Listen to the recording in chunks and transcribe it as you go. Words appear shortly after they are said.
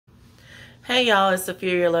Hey y'all, it's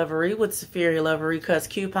Superior Lovery with Superior Lovery Cuts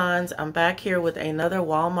Coupons. I'm back here with another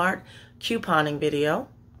Walmart couponing video.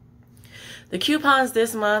 The coupons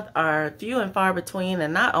this month are few and far between,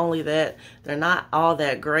 and not only that, they're not all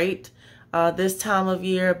that great this time of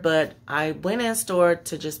year, but I went in store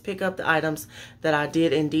to just pick up the items that I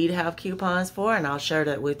did indeed have coupons for, and I'll share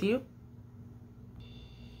that with you.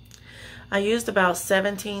 I used about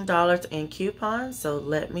 $17 in coupons, so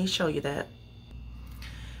let me show you that.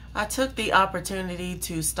 I took the opportunity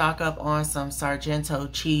to stock up on some Sargento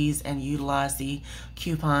cheese and utilize the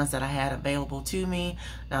coupons that I had available to me.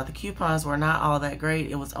 Now the coupons were not all that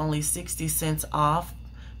great. It was only 60 cents off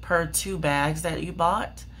per 2 bags that you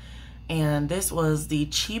bought. And this was the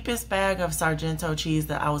cheapest bag of Sargento cheese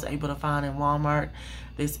that I was able to find in Walmart.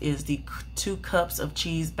 This is the 2 cups of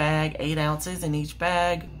cheese bag, 8 ounces in each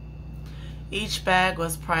bag. Each bag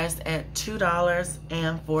was priced at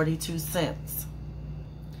 $2.42.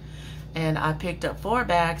 And I picked up 4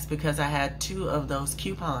 bags because I had 2 of those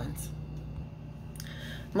coupons.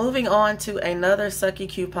 Moving on to another sucky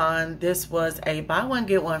coupon. This was a buy one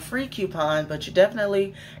get one free coupon, but you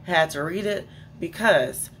definitely had to read it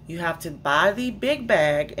because you have to buy the big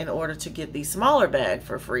bag in order to get the smaller bag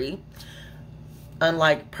for free.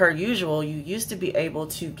 Unlike per usual, you used to be able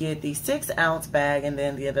to get the 6-ounce bag and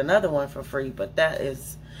then get another one for free, but that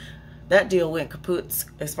deal went kaput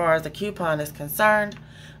as far as the coupon is concerned.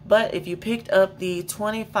 But if you picked up the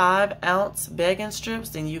 25-ounce begging strips,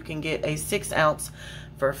 then you can get a 6-ounce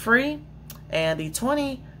for free. And the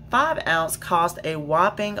 25-ounce cost a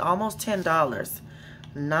whopping almost $10,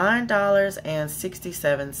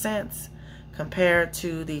 $9.67, compared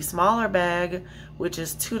to the smaller bag, which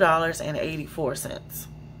is $2.84.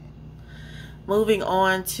 Moving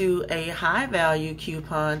on to a high value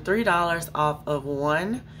coupon, $3 off of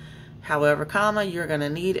 1. However, you're going to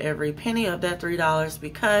need every penny of that $3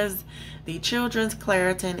 because the children's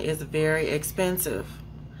Claritin is very expensive.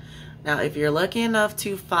 Now, if you're lucky enough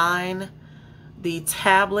to find the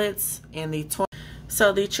tablets in the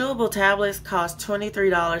so the chewable tablets cost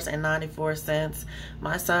 $23.94.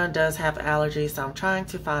 My son does have allergies, so I'm trying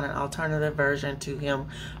to find an alternative version to him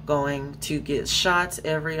going to get shots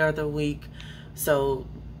every other week. So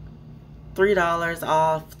 $3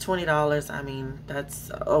 off, $20, I mean, that's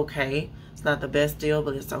okay. It's not the best deal,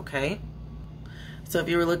 but it's okay. So if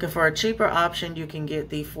you were looking for a cheaper option, you can get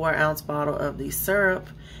the 4-ounce bottle of the syrup,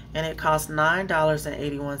 and it costs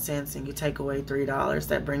 $9.81, and you take away $3.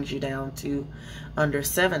 That brings you down to under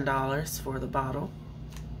 $7 for the bottle.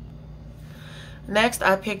 Next,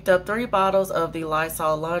 I picked up 3 bottles of the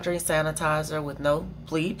Lysol laundry sanitizer with no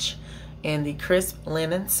bleach in the crisp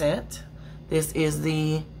linen scent. This is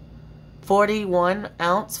the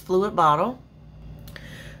 41-ounce fluid bottle.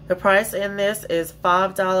 The price in this is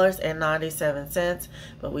 $5.97,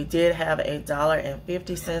 but we did have a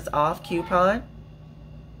 $1.50 off coupon.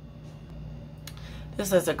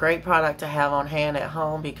 This is a great product to have on hand at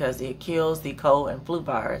home because it kills the cold and flu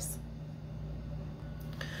virus.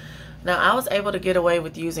 Now, I was able to get away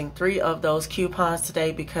with using 3 of those coupons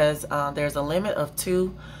today because there's a limit of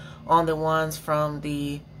 2 on the ones from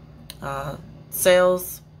the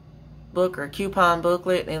sales book or coupon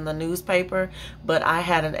booklet in the newspaper, but I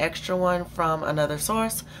had an extra one from another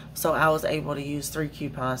source, so I was able to use 3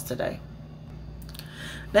 coupons today.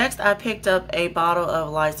 Next, I picked up a bottle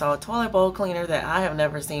of Lysol toilet bowl cleaner that I have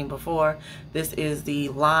never seen before. This is the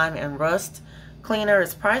Lime and Rust cleaner.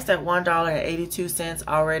 It's priced at $1.82,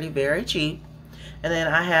 already very cheap. And then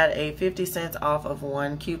I had a 50 cents off of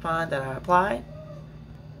 1 coupon that I applied.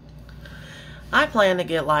 I plan to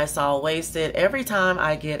get Lysol wasted. Every time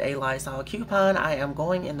I get a Lysol coupon, I am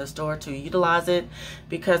going in the store to utilize it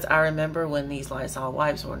because I remember when these Lysol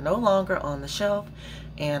wipes were no longer on the shelf,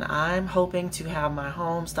 and I'm hoping to have my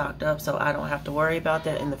home stocked up so I don't have to worry about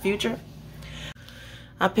that in the future.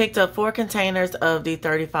 I picked up 4 containers of the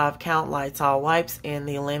 35-count Lysol wipes in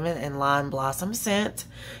the lemon and lime blossom scent.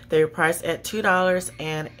 They were priced at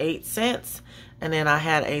 $2.08, and then I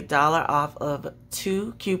had a $1 off of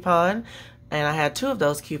 2 coupon. And I had 2 of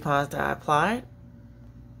those coupons that I applied.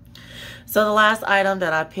 So the last item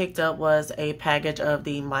that I picked up was a package of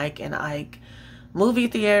the Mike and Ike movie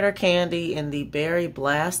theater candy in the Berry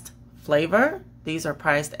Blast flavor. These are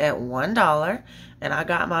priced at $1, and I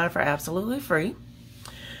got mine for absolutely free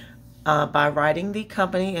by writing the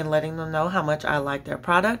company and letting them know how much I like their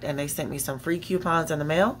product, and they sent me some free coupons in the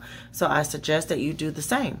mail. So I suggest that you do the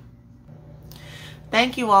same.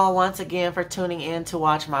 Thank you all once again for tuning in to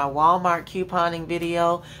watch my Walmart couponing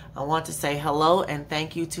video. I want to say hello and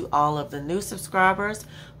thank you to all of the new subscribers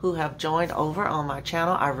who have joined over on my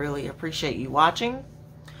channel. I really appreciate you watching.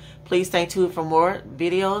 Please stay tuned for more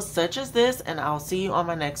videos such as this, and I'll see you on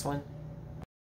my next one.